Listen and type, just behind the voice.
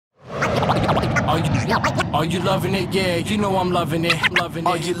Are you loving it? Yeah, you know I'm loving it.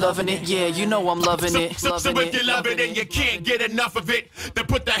 Are you loving it? Yeah, you know I'm loving it. So if you love it and you can't get enough of it, then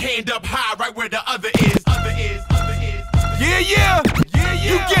put the hand up high right where the other is. Yeah.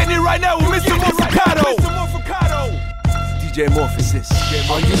 You getting it right now with Mr. Morficato. DJ Morphosis.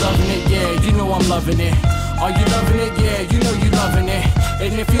 Are you loving it? Yeah, you know I'm loving it. Are you loving it? Yeah, you know you loving it.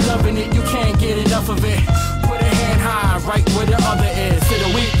 And if you're loving it, you can't get enough of it. Put a hand high right where the other is. To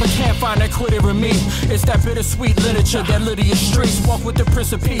the weak, but can't find that quitter in me. It's that bittersweet literature that lit your streets. Walk with the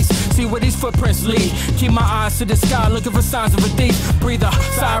Prince of Peace, see where these footprints lead. Keep my eyes to the sky, looking for signs of a deep breather.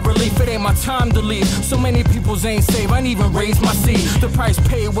 Sigh of relief, it ain't my time to leave. So many people's ain't safe, I ain't even raised my seed. The price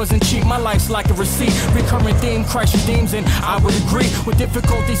paid wasn't cheap, my life's like a receipt. Recurring theme, Christ redeems, and I would agree. With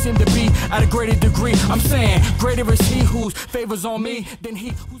difficulty seem to be at a greater degree. I'm saying, greater is he whose favors on me than he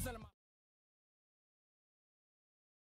who's